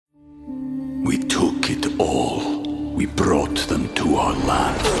We took it all. We brought them to our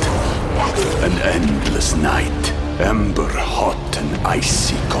land. An endless night, ember hot and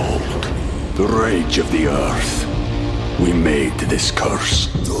icy cold. The rage of the earth. We made this curse.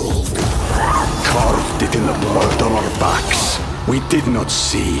 Carved it in the blood on our backs. We did not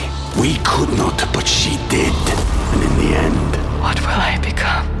see. We could not, but she did. And in the end... What will I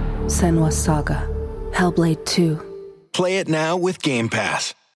become? Senua's Saga. Hellblade 2. Play it now with Game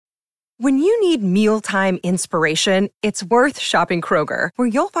Pass. When you need mealtime inspiration, it's worth shopping Kroger, where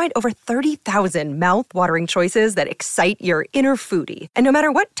you'll find over 30,000 mouth-watering choices that excite your inner foodie. And no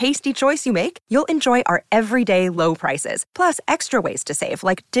matter what tasty choice you make, you'll enjoy our everyday low prices, plus extra ways to save,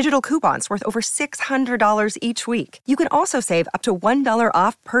 like digital coupons worth over $600 each week. You can also save up to $1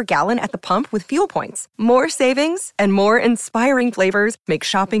 off per gallon at the pump with fuel points. More savings and more inspiring flavors make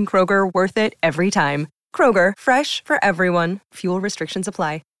shopping Kroger worth it every time. Kroger, fresh for everyone. Fuel restrictions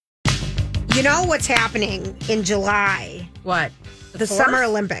apply. You know what's happening in July? What? The Summer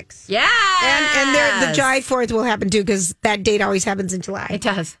Olympics. Yeah. And the July 4th will happen too, because that date always happens in July. It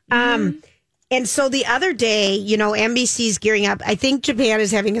does. And so the other day, NBC's gearing up. I think Japan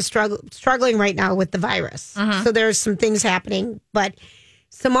is having a struggling right now with the virus. So there's some things happening. But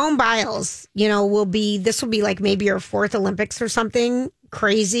Simone Biles, will be like maybe her fourth Olympics or something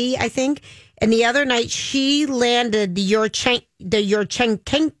crazy, I think. And the other night she landed the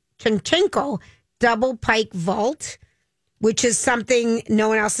Yurchenko double pike vault, which is something no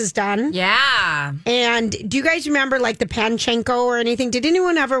one else has done. Yeah. And do you guys remember like the Panchenko or anything? Did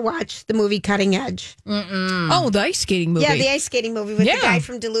anyone ever watch the movie Cutting Edge? Oh, the ice skating movie. Yeah, the ice skating movie with the guy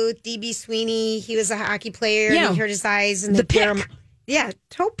from Duluth, D.B. Sweeney. He was a hockey player and he hurt his eyes. And the pick. Yeah,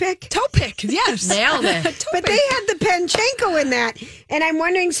 toe pick. Toe pick, yes. Nailed it. But they had the Panchenko in that. And I'm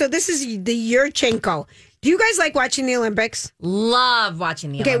wondering, so this is the Yurchenko. Do you guys like watching the Olympics? Love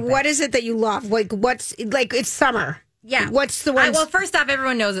watching the Olympics. Okay, what is it that you love? It's summer. Yeah. What's the one? Well, first off,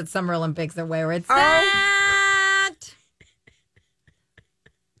 everyone knows it's Summer Olympics are where it's at.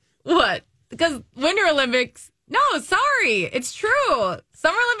 What? Because Winter Olympics... No, sorry. It's true.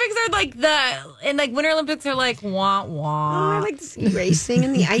 Summer Olympics are Winter Olympics are like wah wah. Oh, I like the ski racing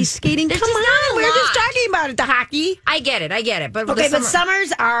and the ice skating. Come on, we were just talking about it. The hockey. I get it. But okay, but summers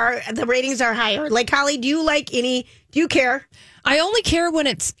the ratings are higher. Like, Holly, do you care? I only care when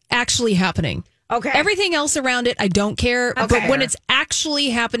it's actually happening. Okay. Everything else around it, I don't care. Okay. But when it's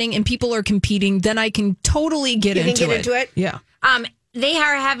actually happening and people are competing, then I can totally get into it. Yeah.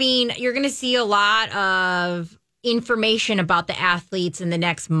 You're going to see a lot of information about the athletes in the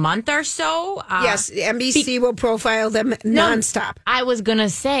next month or so. Yes, NBC will profile them nonstop. I was going to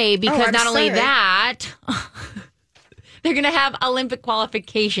say, because not only that, they're going to have Olympic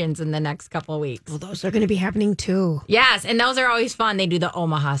qualifications in the next couple of weeks. Well, those are going to be happening too. Yes, and those are always fun. They do the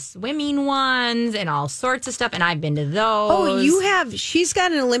Omaha swimming ones and all sorts of stuff, and I've been to those. Oh, she's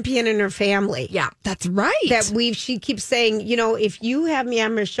got an Olympian in her family. Yeah. That's right. She keeps saying, if you have me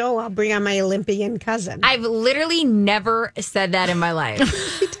on my show, I'll bring on my Olympian cousin. I've literally never said that in my life.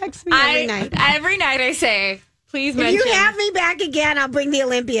 She texts me every night. Every night I say, please mention. If you have me back again, I'll bring the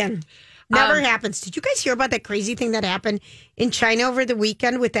Olympian. Never happens. Did you guys hear about that crazy thing that happened in China over the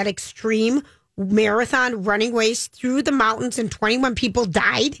weekend with that extreme marathon running race through the mountains and 21 people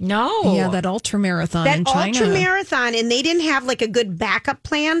died? No. Yeah, that ultra marathon in China. That ultra marathon, and they didn't have like a good backup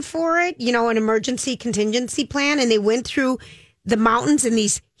plan for it, an emergency contingency plan, and they went through the mountains and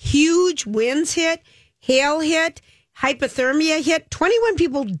these huge winds hit, hail hit, hypothermia hit. 21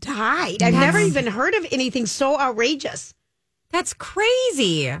 people died. I've never even heard of anything so outrageous. That's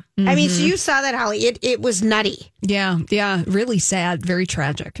crazy. Mm-hmm. I mean, so you saw that, Holly. It was nutty. Yeah. Really sad. Very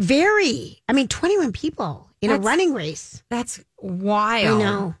tragic. Very. I mean, 21 people in a running race. That's wild. I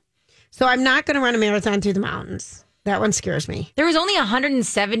know. So I'm not going to run a marathon through the mountains. That one scares me. There was only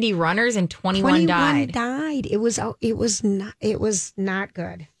 170 runners and 21 died. It was not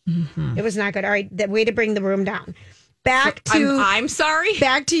good. Mm-hmm. It was not good. All right. The way to bring the room down. I'm sorry.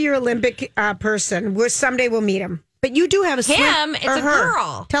 Back to your Olympic person. Someday we'll meet him. But you do have a him. It's a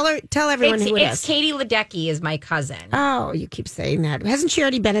girl. Tell everyone who it is. It's Katie Ledecky is my cousin. Oh, you keep saying that. Hasn't she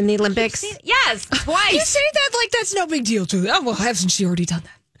already been in the Olympics? Yes, twice. You say that like that's no big deal to them. Oh, well, hasn't she already done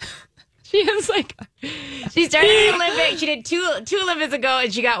that? She started the Olympics. She did two Olympics ago,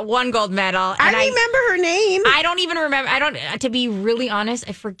 and she got one gold medal. And I remember her name. I don't even remember. To be really honest,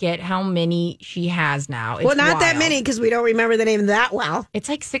 I forget how many she has now. It's not wild. that many because we don't remember the name that well. It's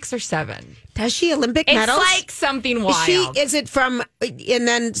like 6 or 7. Does she Olympic medals? It's like something wild. Is it from? And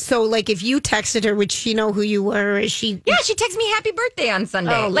then if you texted her, would she know who you were? Is she? Yeah, she texted me happy birthday on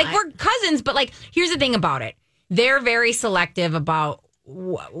Sunday. We're cousins, but here's the thing about it: they're very selective about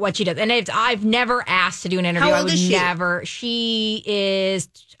what she does. And I've never asked to do an interview. How old is she? Never. She is,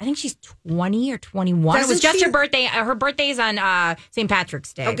 I think she's 20 or 21. It was just her birthday. Her birthday's on St.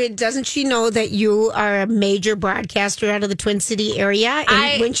 Patrick's Day. Okay, doesn't she know that you are a major broadcaster out of the Twin City area?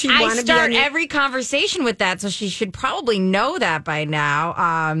 And when she I start every conversation with that, so she should probably know that by now.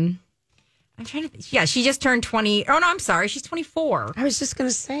 I'm trying to. Yeah, she just turned 20. Oh no, I'm sorry, she's 24. I was just going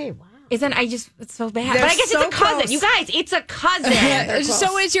to say, wow. It's so bad. They're but I guess so it's a cousin. close. You guys, it's a cousin.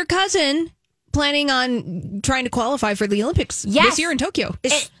 So is your cousin planning on trying to qualify for the Olympics this year in Tokyo?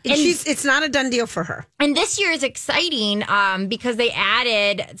 It's not a done deal for her. And this year is exciting because they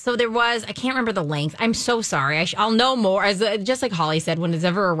added, so there was, I can't remember the length. I'm so sorry. I'll know more. Just like Holly said, when it's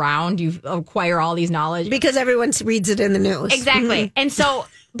ever around, you acquire all these knowledge. Because everyone reads it in the news. Exactly. Mm-hmm. And so,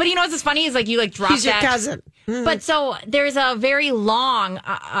 but you know what's funny is like you like drop She's that. your cousin. Mm-hmm. But so there's a very long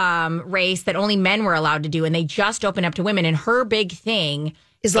race that only men were allowed to do, and they just opened up to women. And her big thing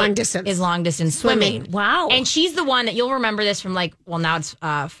is long distance. Is long distance swimming. Wow. And she's the one that you'll remember this from now it's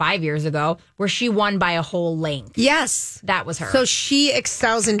 5 years ago, where she won by a whole length. Yes. That was her. So she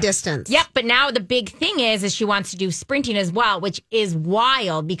excels in distance. Yep. But now the big thing is she wants to do sprinting as well, which is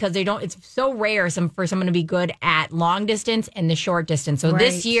wild because it's so rare for someone to be good at long distance and the short distance. So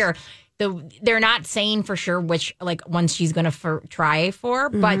this year, they're not saying for sure which ones she's going to try for,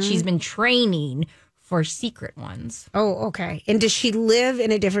 but she's been training for secret ones. Oh, okay. And does she live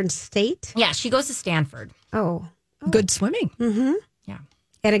in a different state? Yeah, she goes to Stanford. Oh. Good swimming. Mm-hmm. Yeah.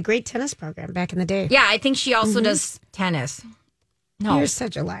 And a great tennis program back in the day. Yeah, I think she also does tennis. No. You're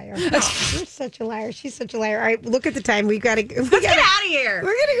such a liar. You're such a liar. She's such a liar. All right, look at the time. Let's get out of here.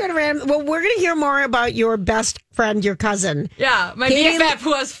 We're going to go to random. Well, we're going to hear more about your best friend, your cousin. Yeah, my BFF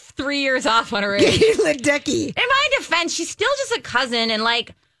who has 3 years off on her age. Katie Ledecky. In my defense, she's still just a cousin, and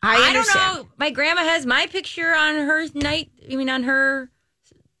I don't know. My grandma has my picture on her on her.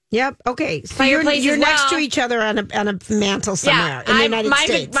 Yep. Okay. So you're next to each other on a mantle somewhere in the United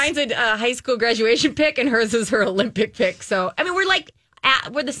States. Mine's a high school graduation pic, and hers is her Olympic pic. So we're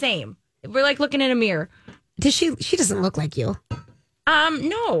we're the same. We're like looking in a mirror. Does she? She doesn't look like you.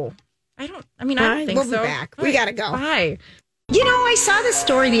 No, I don't. I don't think so. We'll be back. We gotta go. Bye. I saw this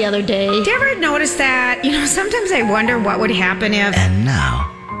story the other day. Did you ever notice that? Sometimes I wonder what would happen if. And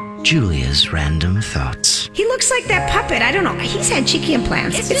now, Julia's random thoughts. He looks like that puppet. I don't know. He's had cheeky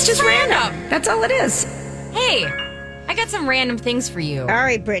implants. It's just random. That's all it is. Hey, I got some random things for you. All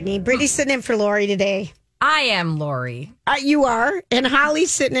right, Brittany. Brittany's sitting in for Lori today. I am Lori. You are. And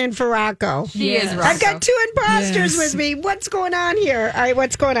Holly's sitting in for Rocco. She is Rocco. I've got two imposters with me. What's going on here? All right,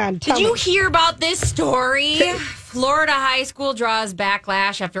 what's going on? Did you hear about this story? Florida high school draws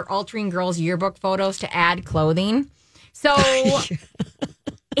backlash after altering girls' yearbook photos to add clothing. So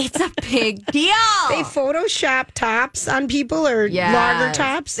it's a big deal. They Photoshop tops on people or lager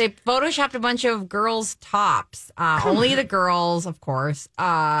tops? They Photoshopped a bunch of girls' tops. Only the girls, of course.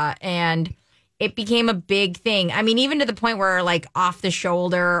 And it became a big thing. Even to the point where off the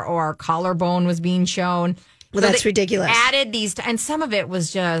shoulder or collarbone was being shown. Well, that's ridiculous. Added these, and some of it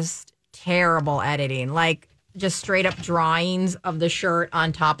was just terrible editing, just straight up drawings of the shirt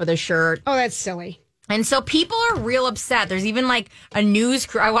on top of the shirt. Oh, that's silly. And so people are real upset. There's even a news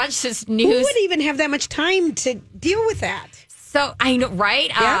crew. I watched this news. Who would even have that much time to deal with that? So I know, right?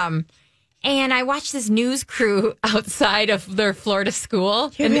 Yeah. And I watched this news crew outside of their Florida school.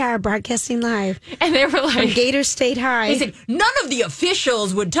 Here we are broadcasting live. And they were like... From Gator State High. They said, none of the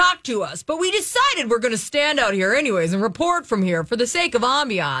officials would talk to us, but we decided we're going to stand out here anyways and report from here for the sake of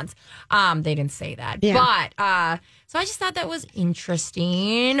ambiance. They didn't say that. Yeah. But, so I just thought that was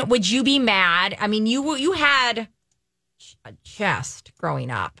interesting. Would you be mad? You had a chest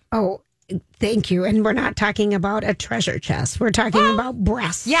growing up. Oh, thank you. And we're not talking about a treasure chest. We're talking about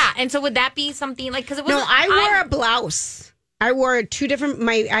breasts. Yeah. And so would that be something because it was No, I wore a blouse. I wore two different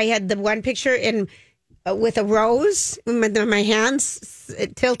I had the one picture in with a rose with my hands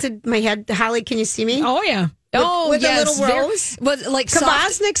tilted my head. Holly, can you see me? Oh yeah. With a little rose.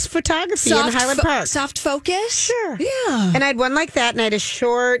 Kavosnik's photography in Highland Park. Soft focus? Sure. Yeah. And I had one like that and I had a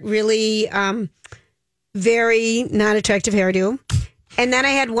short, really very not attractive hairdo. And then I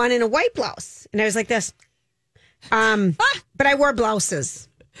had one in a white blouse. And I was like this. But I wore blouses.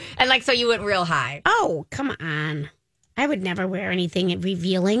 And so you went real high. Oh, come on. I would never wear anything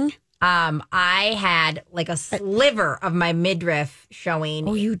revealing. I had a sliver of my midriff showing.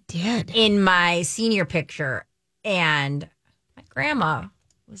 Oh, you did? In my senior picture. And my grandma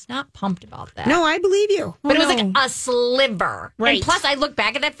was not pumped about that. No, I believe you. But it was a sliver. Right. And plus, I look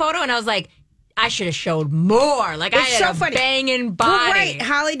back at that photo and I was like, I should have showed more. I had a banging body. Well, right.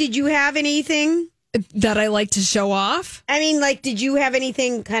 Holly, did you have anything That I like to show off. I mean, like, did you have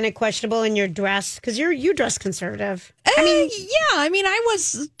anything kind of questionable in your dress? Because you dress conservative. I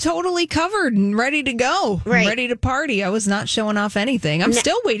was totally covered and ready to go. Right. Ready to party. I was not showing off anything. I'm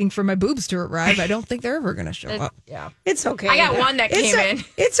still waiting for my boobs to arrive. I don't think they're ever going to show up. Yeah. It's okay. I got one that came in.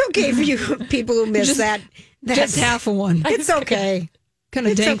 It's okay for you people who miss that. Just half of one. It's okay. Kind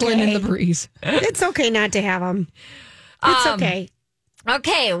of dangling in the breeze. It's okay not to have them. It's okay.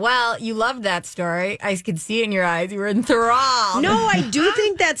 Okay, well, you loved that story. I could see it in your eyes. You were enthralled. No, I do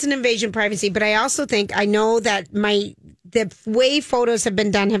think that's an invasion of privacy, but I also think I know that the way photos have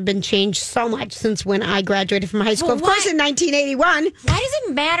been changed so much since when I graduated from high school. Well, of course, in 1981. Why does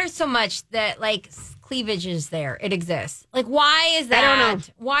it matter so much that like cleavage is there? It exists. Like, why is that? I don't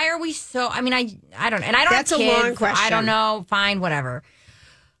know. Why are we so? I mean, I don't. And I don't. That's have kids, a long question. I don't know. Fine, whatever.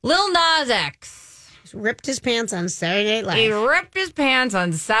 Lil Nas X. Ripped his pants on Saturday Night Live. He ripped his pants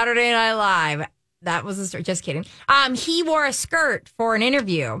on Saturday Night Live. That was the story. Just kidding. He wore a skirt for an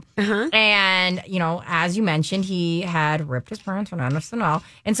interview. And, as you mentioned, he had ripped his pants on SNL.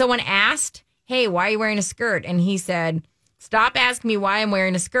 And so when asked, hey, why are you wearing a skirt? And he said, stop asking me why I'm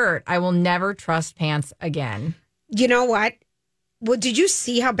wearing a skirt. I will never trust pants again. You know what? Well, did you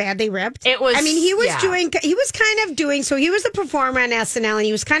see how bad they ripped? It was. I mean, he was kind of doing. So he was the performer on SNL, and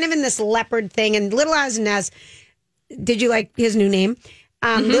he was kind of in this leopard thing. And Little Oz Nest. Did you like his new name?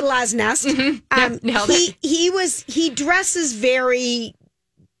 Little Oz Nest. He dresses very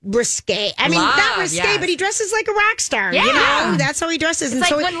risque. I mean, not risque, but he dresses like a rock star. Yeah. That's how he dresses. It's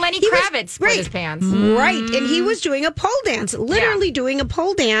like when Lenny Kravitz wore his pants. Right. And he was doing a pole dance, literally doing a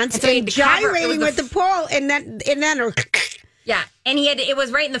pole dance and gyrating with the pole, and then. Yeah, and it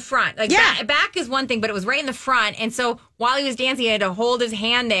was right in the front. Like back is one thing, but it was right in the front. And so while he was dancing, he had to hold his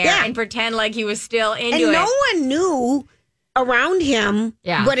hand there and pretend like he was still into it. And no one knew around him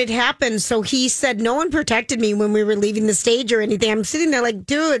what had happened. So he said, no one protected me when we were leaving the stage or anything. I'm sitting there like,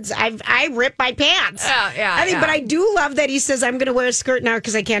 dudes, I ripped my pants. But I do love that he says, I'm going to wear a skirt now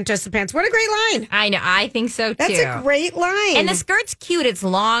because I can't trust the pants. What a great line. I know. I think so, too. That's a great line. And the skirt's cute. It's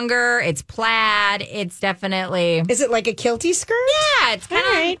longer. It's plaid. It's definitely... Is it like a kilty skirt? Yeah. It's kind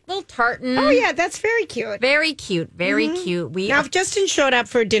of a little tartan. Oh, yeah. That's very cute. Very cute. Very cute. Now, if Justin showed up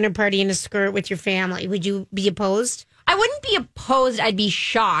for a dinner party in a skirt with your family, would you be opposed? I wouldn't be opposed. I'd be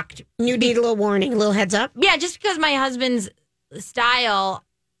shocked. You need a little warning, a little heads up? Yeah, just because my husband's style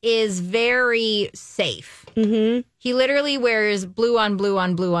is very safe. Mm-hmm. He literally wears blue on blue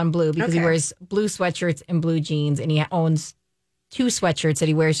on blue on blue because he wears blue sweatshirts and blue jeans, and he owns 2 sweatshirts that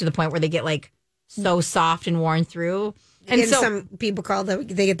he wears to the point where they get like so soft and worn through. And so some people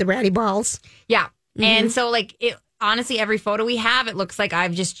they get the ratty balls. Yeah. Mm-hmm. And so like honestly, every photo we have, it looks like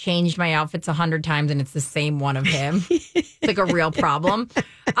I've just changed my outfits 100 times and it's the same one of him. It's like a real problem.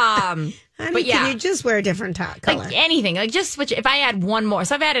 Honey, but yeah. Can you just wear a different color? Like anything. Like just switch. If I add one more.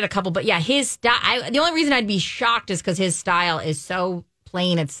 So I've added a couple, but yeah, his style. The only reason I'd be shocked is because his style is so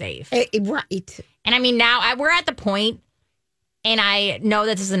plain and safe. Right. And I mean, now we're at the point, and I know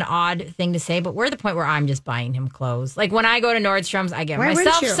that this is an odd thing to say, but we're at the point where I'm just buying him clothes. Like when I go to Nordstrom's, I get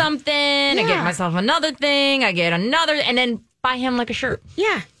myself something, I get myself another thing, I get another, and then buy him like a shirt.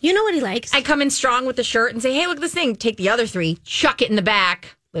 Yeah. You know what he likes. I come in strong with the shirt and say, hey, look at this thing. Take the other 3, chuck it in the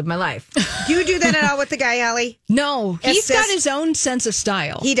back, live my life. Do you do that at all with the guy, Allie? No. He's got his own sense of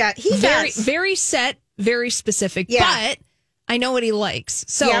style. He does. He does. Very set, very specific, but I know what he likes.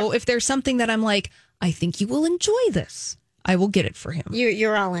 So if there's something that I'm like, I think you will enjoy this, I will get it for him.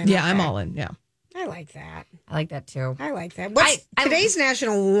 You're all in. Yeah, I'm all in. Yeah. I like that. I like that too. I like that. Today's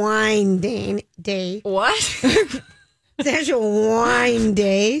National Wine Day? What? National Wine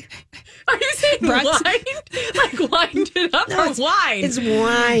Day. Are you saying wine? Like wind it up or wine? It's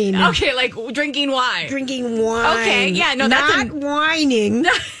wine. Okay, like drinking wine. Drinking wine. Okay, yeah, no, that's not whining.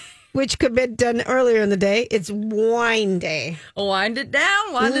 Which could be done earlier in the day. It's wine day. Wind it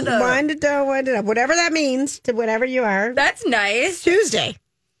down, wind it up. Wind it down, wind it up. Whatever that means to whatever you are. That's nice. Tuesday.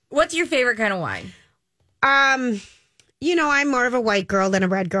 What's your favorite kind of wine? I'm more of a white girl than a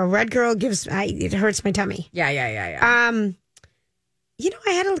red girl. Red girl it hurts my tummy. Yeah. I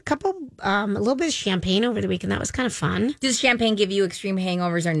had a little bit of champagne over the weekend. That was kind of fun. Does champagne give you extreme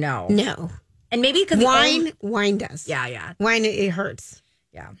hangovers or no? No. And maybe because wine does. Yeah. Wine, it hurts.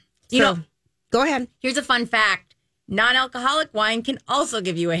 Yeah. Go ahead. Here's a fun fact. Non-alcoholic wine can also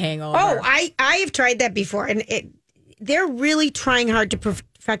give you a hangover. Oh, I have tried that before, and they're really trying hard to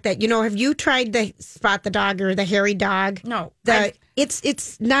perfect that. Have you tried the Spot the Dog or the Hairy Dog? No.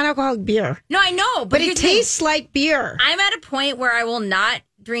 It's non-alcoholic beer. No, I know. But it tastes like beer. I'm at a point where I will not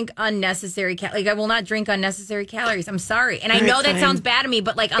drink unnecessary calories. Like, I will not drink unnecessary calories. I'm sorry. And I know that sounds bad to me,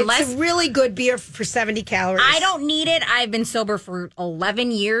 but like, unless it's a really good beer for 70 calories. I don't need it. I've been sober for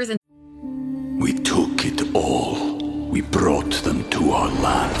 11 years. And We took it all. We brought them to our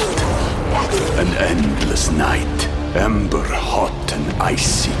land. An endless night, ember hot and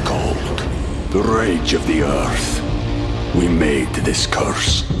icy cold. The rage of the earth. We made this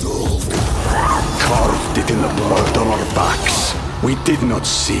curse. Carved it in the blood on our backs. We did not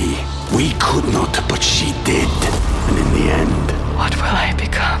see. We could not, but she did. And in the end, What will I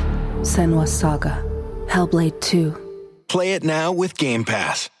become? Senua's Saga. Hellblade 2. Play it now with Game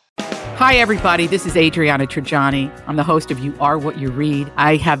Pass. Hi, everybody. This is Adriana Trajani. I'm the host of You Are What You Read.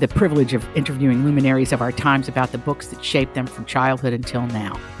 I have the privilege of interviewing luminaries of our times about the books that shaped them from childhood until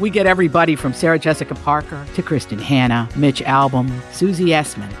now. We get everybody from Sarah Jessica Parker to Kristen Hanna, Mitch Albom, Susie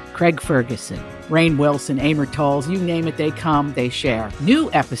Essman, Craig Ferguson, Rainn Wilson, Amor Tolls, you name it, they come, they share.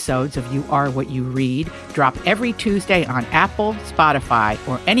 New episodes of You Are What You Read drop every Tuesday on Apple, Spotify,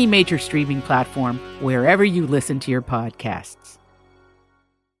 or any major streaming platform wherever you listen to your podcasts.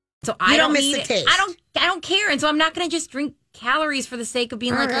 so I don't don't miss need the it. taste. I don't care. And so I'm not going to just drink calories for the sake of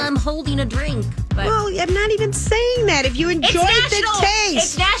being like, I'm holding a drink. But Well, I'm not even saying that. If you enjoy the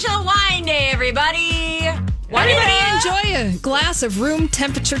taste. It's National Wine Day, everybody. Everybody enjoy a glass of room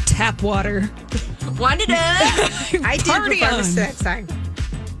temperature tap water. Wind it up. I did Party perform on. that song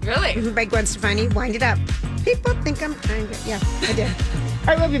Really? by Gwen Stefani. Wind it up. People think I'm trying to. Yeah, I did. All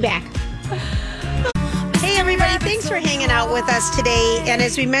right, we'll be back. Hey, everybody. Thanks for hanging out with us today. And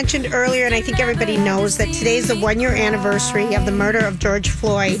as we mentioned earlier, and I think everybody knows that today is the 1-year anniversary of the murder of George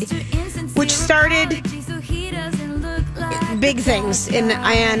Floyd, which started big things and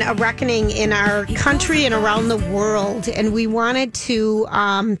a reckoning in our country and around the world. And we wanted to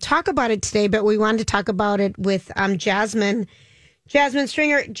talk about it today, but we wanted to talk about it with Jasmine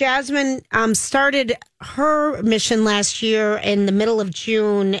Stringer. Jasmine started her mission last year in the middle of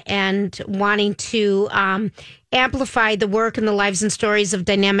June and wanting to amplify the work and the lives and stories of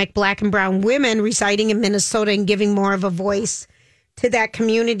dynamic Black and brown women residing in Minnesota and giving more of a voice to that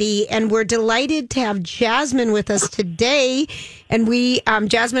community. And we're delighted to have Jasmine with us today. And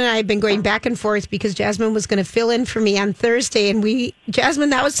Jasmine and I have been going back and forth because Jasmine was going to fill in for me on Thursday. And Jasmine,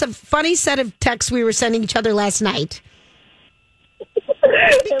 that was a funny set of texts we were sending each other last night.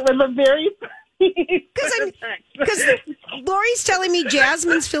 It was a very Because Lori's telling me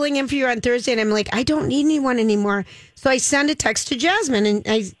Jasmine's filling in for you on Thursday, and I'm like, I don't need anyone anymore. So I send a text to Jasmine, and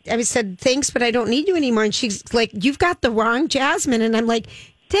I said, thanks, but I don't need you anymore. And she's like, you've got the wrong Jasmine. And I'm like,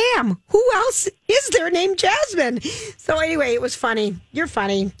 damn, who else is there named Jasmine? So anyway, it was funny. You're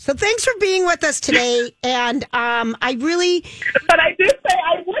funny. So thanks for being with us today. And But I did say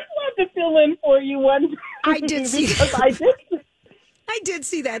I would love to fill in for you one. I did see because that. I did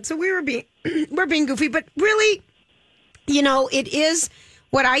see that. So we're being goofy, but really, it is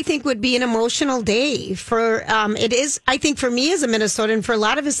what I think would be an emotional day for, it is, I think for me as a Minnesotan, for a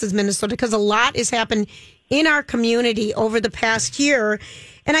lot of us as Minnesota, because a lot has happened in our community over the past year.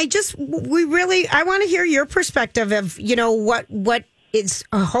 And I want to hear your perspective of, what is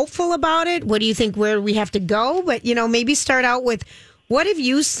hopeful about it. What do you think where we have to go? But, maybe start out with, what have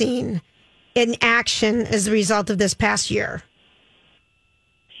you seen in action as a result of this past year?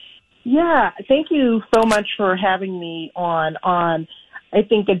 Yeah, thank you so much for having me on, I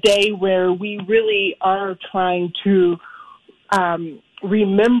think, a day where we really are trying to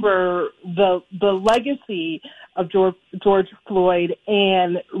remember the legacy of George Floyd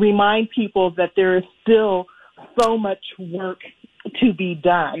and remind people that there is still so much work to be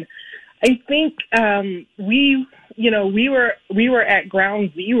done. I think we were at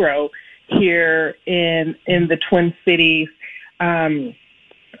ground zero here in the Twin Cities.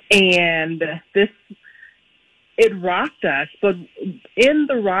 And it rocked us. But in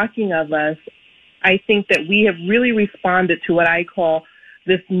the rocking of us, I think that we have really responded to what I call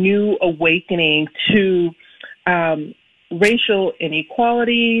this new awakening to racial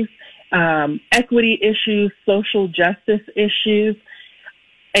inequalities, equity issues, social justice issues.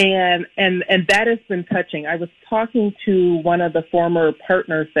 And that has been touching. I was talking to one of the former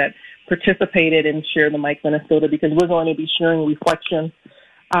partners that participated in Share the Mic Minnesota, because we're going to be sharing reflections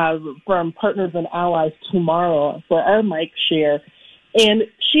from partners and allies tomorrow for our mic share. And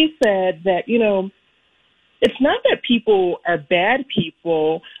she said that, it's not that people are bad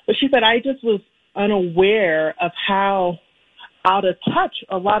people, but she said, I just was unaware of how out of touch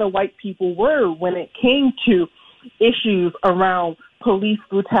a lot of white people were when it came to issues around police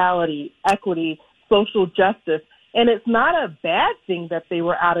brutality, equity, social justice. And it's not a bad thing that they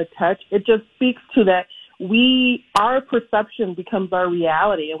were out of touch. It just speaks to that our perception becomes our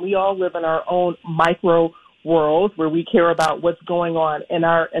reality, and we all live in our own micro worlds where we care about what's going on in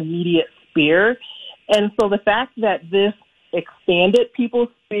our immediate sphere. And so the fact that this expanded people's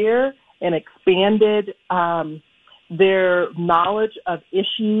sphere and expanded their knowledge of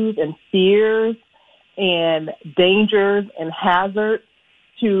issues and fears and dangers and hazards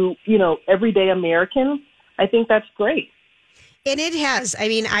to, everyday Americans, I think that's great. And it has. I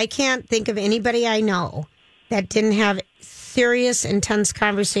mean, I can't think of anybody I know that didn't have serious, intense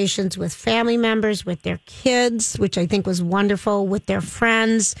conversations with family members, with their kids, which I think was wonderful, with their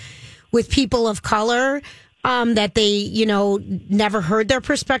friends, with people of color, that they, never heard their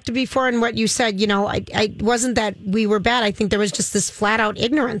perspective before. And what you said, I wasn't that we were bad. I think there was just this flat out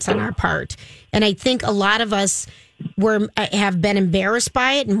ignorance on our part. And I think a lot of us have been embarrassed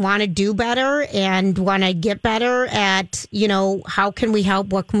by it and want to do better and want to get better at, how can we help?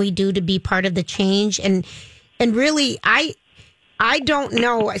 What can we do to be part of the change? And really, I don't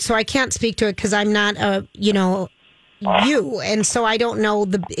know. So I can't speak to it because I'm not you. And so I don't know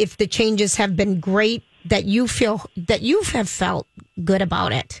if the changes have been great that you feel that you have felt good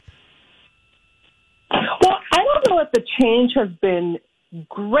about it. Well, I don't know if the change has been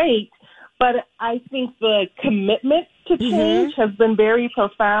great, but I think the commitment to change has been very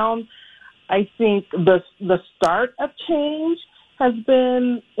profound. I think the start of change has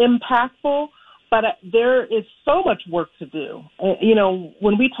been impactful, but there is so much work to do.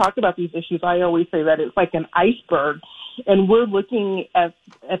 When we talk about these issues, I always say that it's like an iceberg, and we're looking at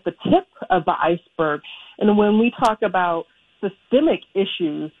the tip of the iceberg. And when we talk about systemic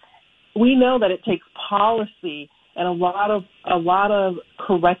issues, we know that it takes policy and a lot of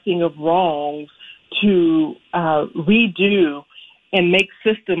correcting of wrongs to redo and make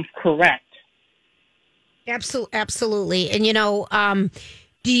systems correct. Absolutely. And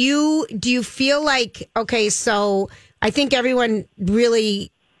do you feel like, okay, so I think everyone really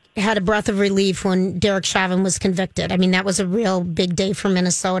had a breath of relief when Derek Chauvin was convicted. I mean, that was a real big day for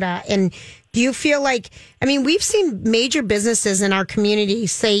Minnesota. And do you feel like, we've seen major businesses in our community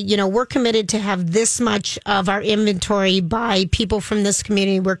say, we're committed to have this much of our inventory by people from this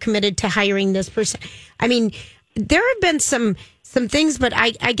community. We're committed to hiring this person. I mean, there have been some things, but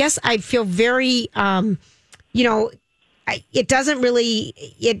I guess I feel very, it doesn't really,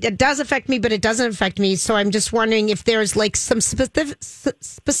 it does affect me, but it doesn't affect me. So I'm just wondering if there's like some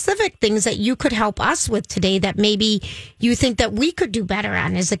specific things that you could help us with today that maybe you think that we could do better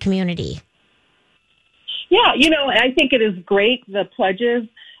on as a community. Yeah, I think it is great, the pledges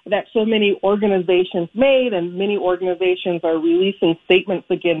that so many organizations made, and many organizations are releasing statements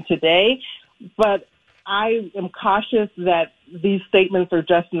again today. But I am cautious that these statements are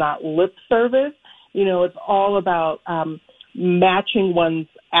just not lip service. It's all about matching one's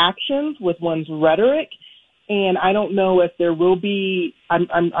actions with one's rhetoric. And I don't know if there will be,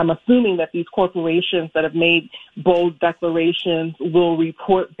 I'm assuming that these corporations that have made bold declarations will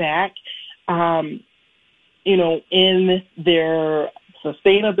report back, in their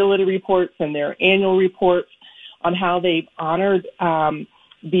sustainability reports and their annual reports on how they've honored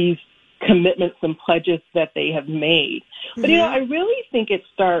these commitments and pledges that they have made. But, I really think it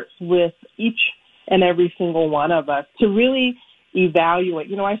starts with each and every single one of us to really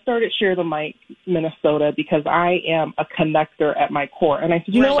evaluate. I started Share the Mic Minnesota because I am a connector at my core. And I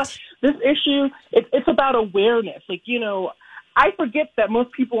said, you know what, this issue, it's about awareness. I forget that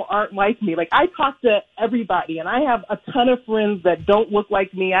most people aren't like me. I talk to everybody, and I have a ton of friends that don't look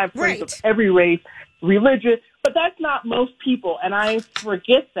like me. I have friends of every race, religion, but that's not most people, and I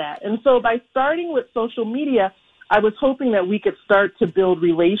forget that. And so by starting with social media, I was hoping that we could start to build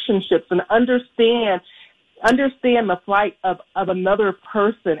relationships and understand the plight of another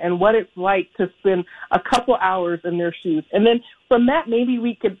person and what it's like to spend a couple hours in their shoes. And then from that, maybe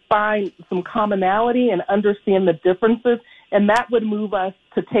we could find some commonality and understand the differences, and that would move us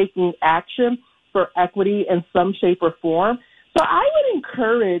to taking action for equity in some shape or form. So I would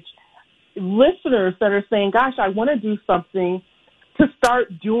encourage listeners that are saying, gosh, I want to do something, to start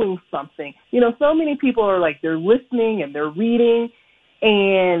doing something. So many people are they're listening and they're reading,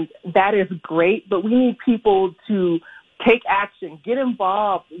 and that is great, but we need people to take action, get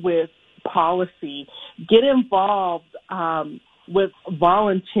involved with policy, get involved with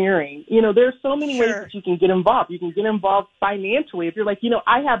volunteering. There's so many ways that you can get involved. You can get involved financially. If you're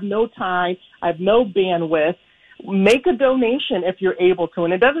I have no time, I have no bandwidth, make a donation if you're able to.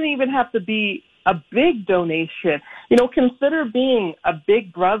 And it doesn't even have to be a big donation. Consider being a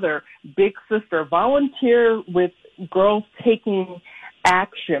big brother, big sister. Volunteer with Girls Taking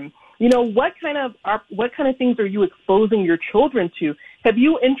Action. What kind of things are you exposing your children to? Have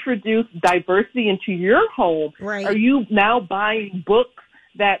you introduced diversity into your home? Right. Are you now buying books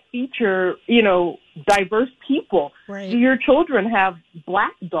that feature, you know, diverse people? Right. Do your children have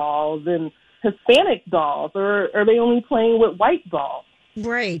black dolls and Hispanic dolls, or are they only playing with white dolls?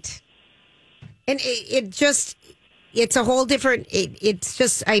 Right. And it's a whole different, it's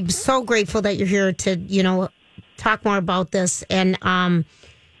just, I'm so grateful that you're here to, you know, talk more about this. And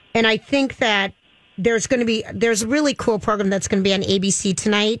I think that there's a really cool program that's going to be on ABC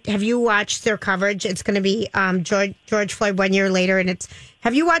tonight. Have you watched their coverage? It's going to be George Floyd 1 year later. And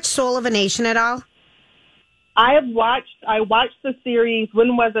have you watched Soul of a Nation at all? I watched the series.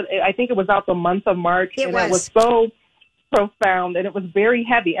 When was it? I think it was out the month of March. It was so profound, and it was very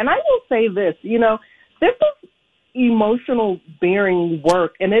heavy. And I will say this, you know, this is emotional bearing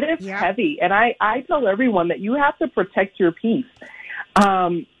work, and it is heavy. And I tell everyone that you have to protect your peace.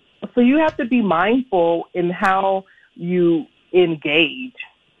 So you have to be mindful in how you engage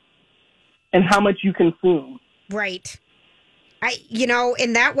and how much you consume. Right. And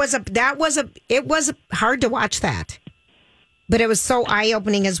it was hard to watch that, but it was so eye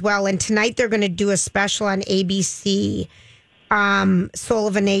opening as well. And tonight they're going to do a special on ABC, Soul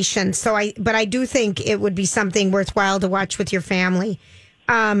of a Nation. But I do think it would be something worthwhile to watch with your family.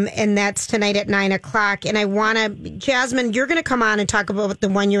 And that's tonight at 9:00. And Jasmine, you're going to come on and talk about the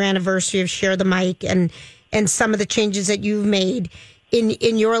 1 year anniversary of Share the Mic and some of the changes that you've made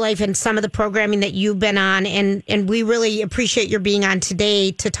in your life and some of the programming that you've been on. And we really appreciate your being on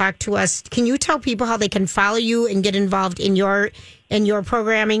today to talk to us. Can you tell people how they can follow you and get involved in your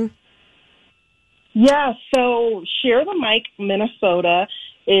programming? Yeah, so Share the Mic Minnesota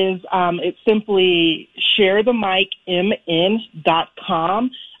is it's simply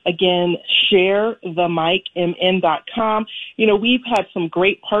sharethemicmn.com. Again, sharethemicmn.com. You know, we've had some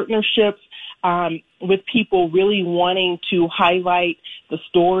great partnerships with people really wanting to highlight the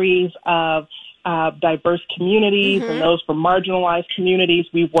stories of diverse communities and those from marginalized communities.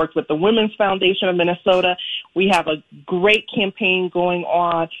 We've worked with the Women's Foundation of Minnesota. We have a great campaign going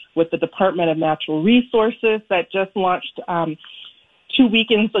on with the Department of Natural Resources that just launched 2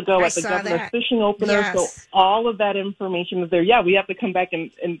 weekends ago at the Governor's Fishing Opener. Yes. So all of that information is there. Yeah, we have to come back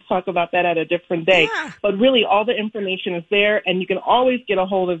and talk about that at a different day. Yeah. But really, all the information is there, and you can always get a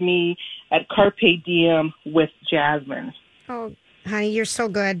hold of me at Carpe Diem with Jasmine. Oh, honey, you're so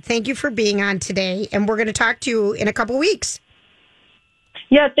good. Thank you for being on today, and we're going to talk to you in a couple weeks.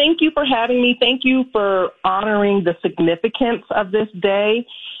 Yeah, thank you for having me. Thank you for honoring the significance of this day.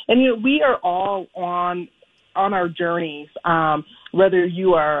 And, you know, we are all on our journeys, whether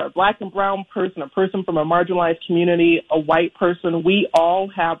you are a black and brown person, a person from a marginalized community, a white person, we all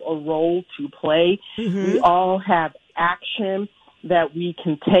have a role to play. We all have action that we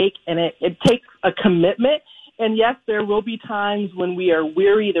can take, and it takes a commitment. And yes, there will be times when we are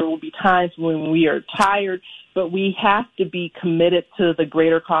weary. There will be times when we are tired, but we have to be committed to the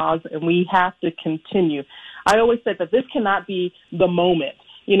greater cause, and we have to continue. I always said that this cannot be the moment,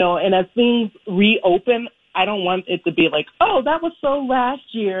 you know, and as things reopen, I don't want it to be like, oh, that was so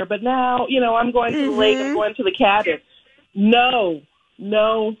last year, but now, you know, I'm going to the lake, I'm going to the cabin. No.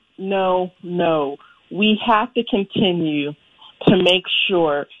 We have to continue to make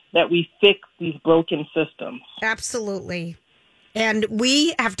sure that we fix these broken systems. Absolutely. And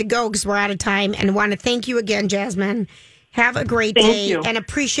we have to go because we're out of time, and want to thank you again, Jasmine. Have a great day and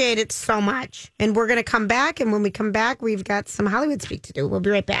appreciate it so much. And we're going to come back, and when we come back, we've got some Hollywood Speak to do. We'll be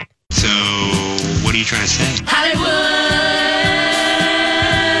right back. So, what are you trying to say?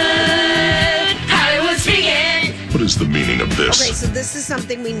 Hollywood speaking. What is the meaning of this? Okay, so this is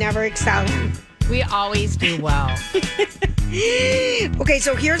something we never excel in. We always do well. Okay,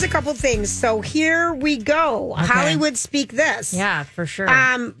 so here's a couple things. So here we go. Okay. Hollywood Speak This. Yeah, for sure.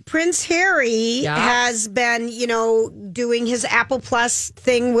 Prince Harry has been, you know, doing his Apple Plus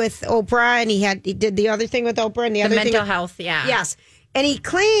thing with Oprah, and he did the other thing with Oprah and the other mental thing health. Yeah. Yes. And he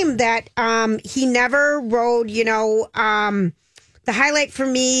claimed that he never rode, you know, the highlight for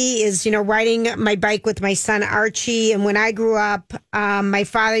me is, you know, riding my bike with my son Archie. And when I grew up, my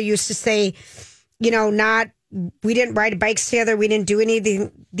father used to say, you know, we didn't ride bikes together. We didn't do any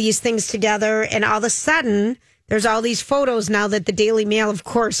of these things together. And all of a sudden, there's all these photos now that the Daily Mail, of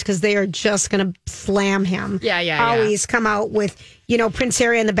course, because they are just going to slam him. Always come out with, you know, Prince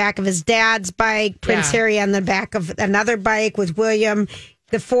Harry on the back of his dad's bike, Prince Harry on the back of another bike with William,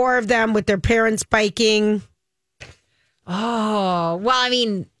 the four of them with their parents biking. Oh, well, I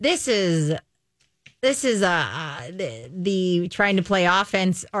mean, this is the trying to play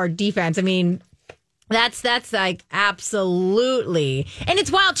offense or defense. I mean, that's like absolutely. And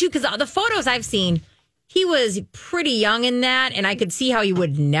it's wild, too, because the photos I've seen, he was pretty young in that, and I could see how he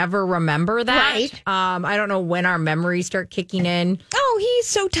would never remember that. Right. I don't know when our memories start kicking in. Oh, he's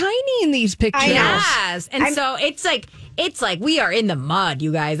so tiny in these pictures. Yes. And so it's like we are in the mud,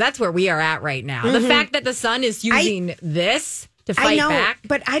 you guys. That's where we are at right now. The fact that the son is using this to fight back.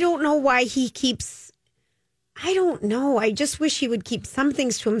 But I don't know why he keeps... I don't know. I just wish he would keep some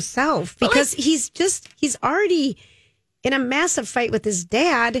things to himself because he's already in a massive fight with his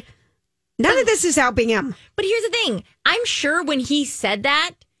dad. None of this is helping him. But here's the thing. I'm sure when he said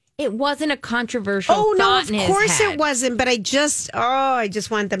that, it wasn't a controversial thought in his head. Of course it wasn't. But I just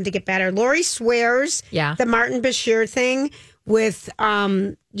want them to get better. Lori swears the Martin Bashir thing with,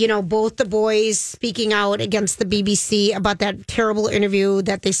 both the boys speaking out against the BBC about that terrible interview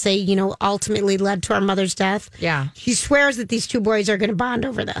that they say, ultimately led to our mother's death. Yeah. She swears that these two boys are going to bond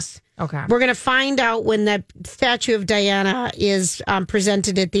over this. Okay. We're going to find out when the statue of Diana is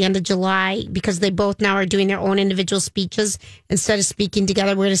presented at the end of July because they both now are doing their own individual speeches instead of speaking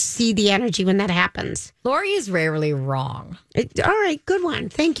together. We're going to see the energy when that happens. Lori is rarely wrong. All right. Good one.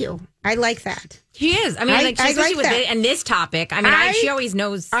 Thank you. I like that. She is. I mean, especially with it and this topic. I mean, she always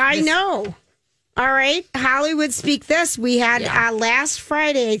knows. I know. All right. Hollywood Speak This. We had last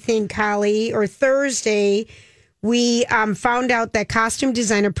Friday, I think, Holly, or Thursday. We found out that costume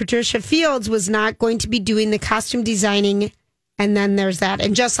designer Patricia Fields was not going to be doing the costume designing. And then there's that.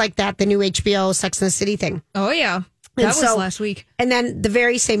 And just like that, the new HBO Sex and the City thing. Oh, yeah. That was last week. And then the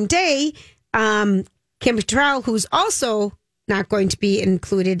very same day, Kim Cattrall, who's also not going to be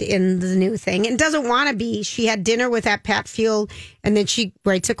included in the new thing and doesn't want to be. She had dinner with that Pat Field. And then she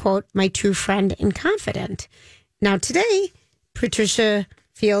writes a quote, "My true friend and confidant." Now today, Patricia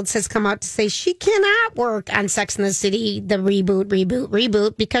Fields has come out to say she cannot work on Sex and the City, the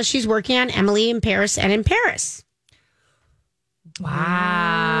reboot, because she's working on Emily in Paris and in Paris. Wow.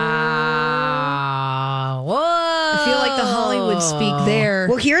 Whoa. I feel like the Hollywood Speak there.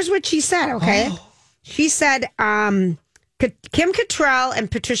 Well, here's what she said, okay? She said, Kim Cattrall and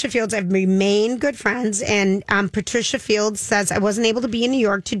Patricia Fields have remained good friends. And Patricia Fields says, I wasn't able to be in New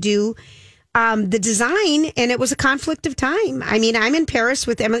York to do the design, and it was a conflict of time. I mean, I'm in Paris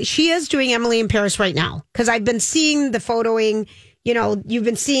with Emily. She is doing Emily in Paris right now because I've been seeing the photoing. You've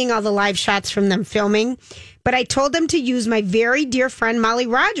been seeing all the live shots from them filming. But I told them to use my very dear friend Molly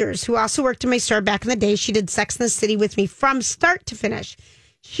Rogers, who also worked in my store back in the day. She did Sex and the City with me from start to finish.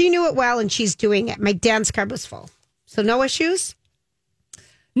 She knew it well, and she's doing it. My dance card was full. So no issues?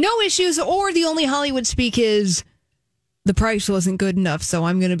 No issues, or the only Hollywood Speak is the price wasn't good enough, so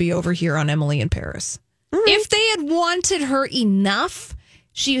I'm going to be over here on Emily in Paris. Mm-hmm. If they had wanted her enough,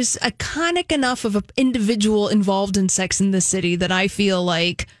 she is iconic enough of an individual involved in Sex and the City that I feel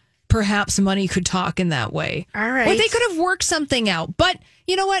like perhaps money could talk in that way. All right. Or they could have worked something out. But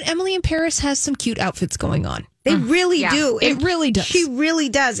you know what? Emily in Paris has some cute outfits going on. They really do. It really does. She really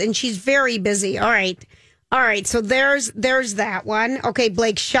does. And she's very busy. All right. So there's that one. Okay,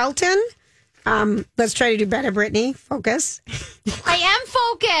 Blake Shelton. Let's try to do better, Brittany. Focus. I am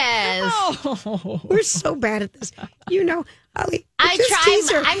focused. Oh, we're so bad at this. Holly.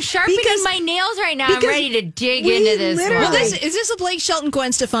 I'm sharpening my nails right now. I'm ready to dig into this. Well, is this a Blake Shelton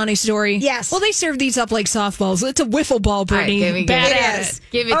Gwen Stefani story? Yes. Well, they serve these up like softballs. It's a wiffle ball, Brittany. Right,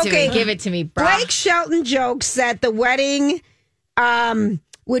 give it to me. Give it to me, bro. Blake Shelton jokes that the wedding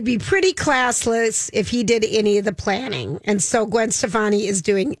would be pretty classless if he did any of the planning, and so Gwen Stefani is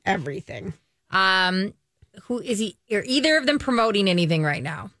doing everything. Who is he? Are either of them promoting anything right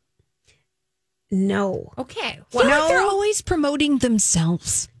now? No. Okay. Well, like they're always promoting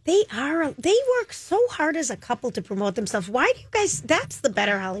themselves. They are. They work so hard as a couple to promote themselves. Why do you guys? That's the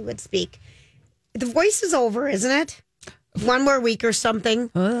better Hollywood Speak. The Voice is over, isn't it? One more week or something.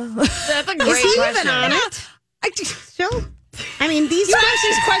 That's a great Is he question. even on it? Still. I mean, you ask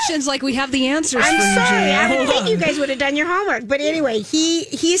these questions like we have the answers. I'm for you, sorry. Julia. I didn't think you guys would have done your homework. But anyway,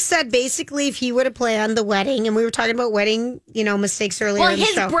 he said basically if he would have planned the wedding, and we were talking about wedding, mistakes earlier. Well, in the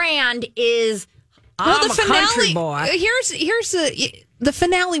his show. brand is. I'm a country boy. Here's the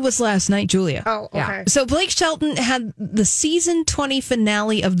finale was last night, Julia. Oh, okay. Yeah. So Blake Shelton had the season 20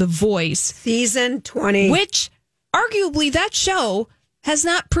 finale of The Voice. Season 20. Which, arguably, that show has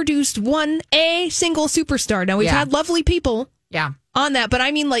not produced a single superstar. Now, we've had lovely people on that, but I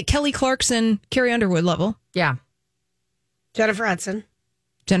mean like Kelly Clarkson, Carrie Underwood level. Yeah. Jennifer Hudson,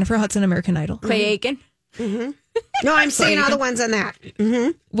 American Idol. Clay Aiken. Mm-hmm. No, I'm saying all the ones on that.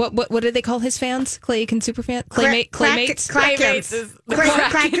 Mm-hmm. What did they call his fans? Clay Aiken superfan? Claymates? Krakens. The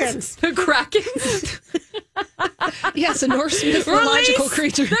Krakens. Yes, a Norse mythological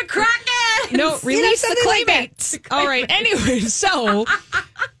creature. The Kraken. No, release the something like Claymates. All right. Anyway, so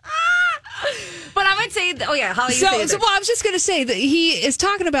But I would say, Holly, you So, say well, I was just going to say that he is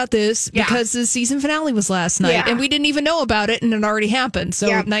talking about this because the season finale was last night, and we didn't even know about it, and it already happened.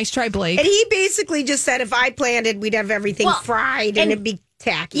 So nice try, Blake. And he basically just said, if I planned it, we'd have everything fried and it'd be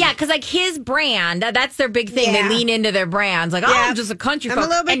tacky. Yeah, because like his brand, that's their big thing. They lean into their brands. Like, I'm just a country I'm folk. a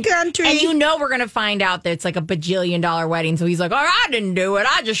little bit country. And we're going to find out that it's like a bajillion-dollar wedding. So he's like, I didn't do it.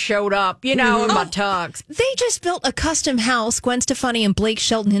 I just showed up, in my tux. They just built a custom house, Gwen Stefani and Blake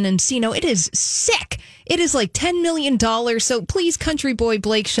Shelton in Encino. It is sick. It is like $10 million. So please, country boy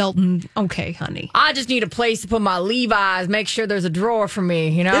Blake Shelton. Okay, honey. I just need a place to put my Levi's. Make sure there's a drawer for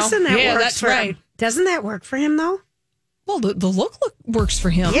me, Doesn't that work that's for right. him? Doesn't that work for him, though? Well, the look works for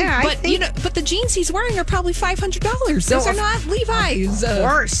him. Yeah, but but the jeans he's wearing are probably $500. Those are not Levi's.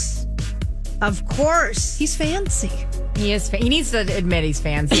 Of course. He's fancy. He is. He needs to admit he's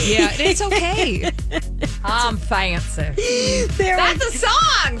fancy. Yeah, it's okay. I'm fancy. That's a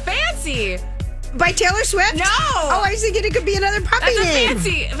song. Fancy. By Taylor Swift? No. Oh, I was thinking it could be another puppy name.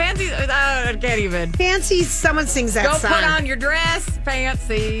 Fancy. I can't even. Fancy. Someone sings that song. Go put on your dress.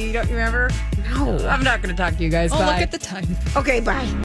 Fancy. Don't you remember? No. I'm not going to talk to you guys. Oh, Bye. look at the time. Okay, bye.